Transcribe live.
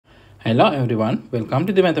Hello everyone, welcome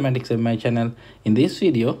to the Mathematics of my channel. In this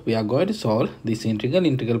video, we are going to solve this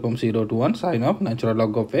integral from 0 to 1 sine of natural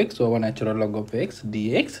log of x over natural log of x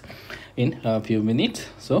dx in a few minutes.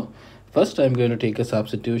 So first I'm going to take a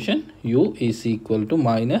substitution. U is equal to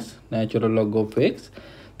minus natural log of x.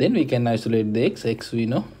 Then we can isolate the x we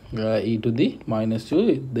know e to the minus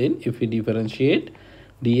u. Then if we differentiate,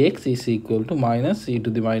 dx is equal to minus e to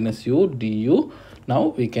the minus u du.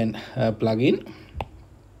 Now we can plug in.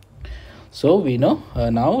 So we know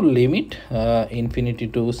now limit infinity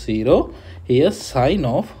to 0. Here sine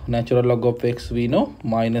of natural log of x we know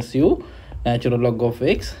minus u, natural log of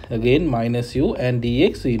x again minus u, and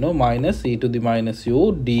dx we know minus e to the minus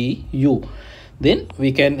u du. Then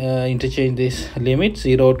we can interchange this limit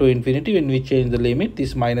 0 to infinity. When we change the limit,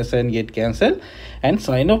 this minus sign get cancelled, and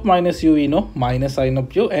sine of minus u we know minus sine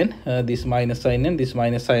of u, and this minus sign and this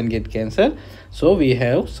minus sign get cancelled. So we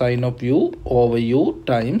have sine of u over u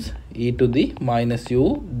times e to the minus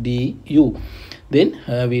u du. Then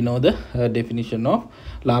we know the definition of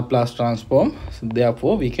Laplace transform. So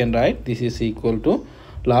therefore we can write this is equal to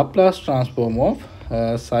Laplace transform of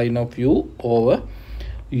sine of u over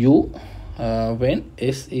u when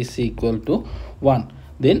s is equal to 1.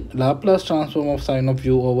 Then Laplace transform of sine of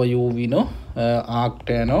u over u we know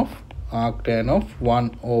arctan of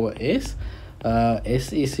 1 over s.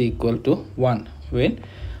 S is equal to 1 when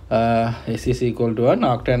s is equal to 1.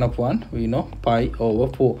 Arctan of 1 we know pi over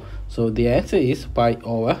 4. So the answer is pi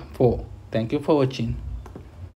over 4. Thank you for watching.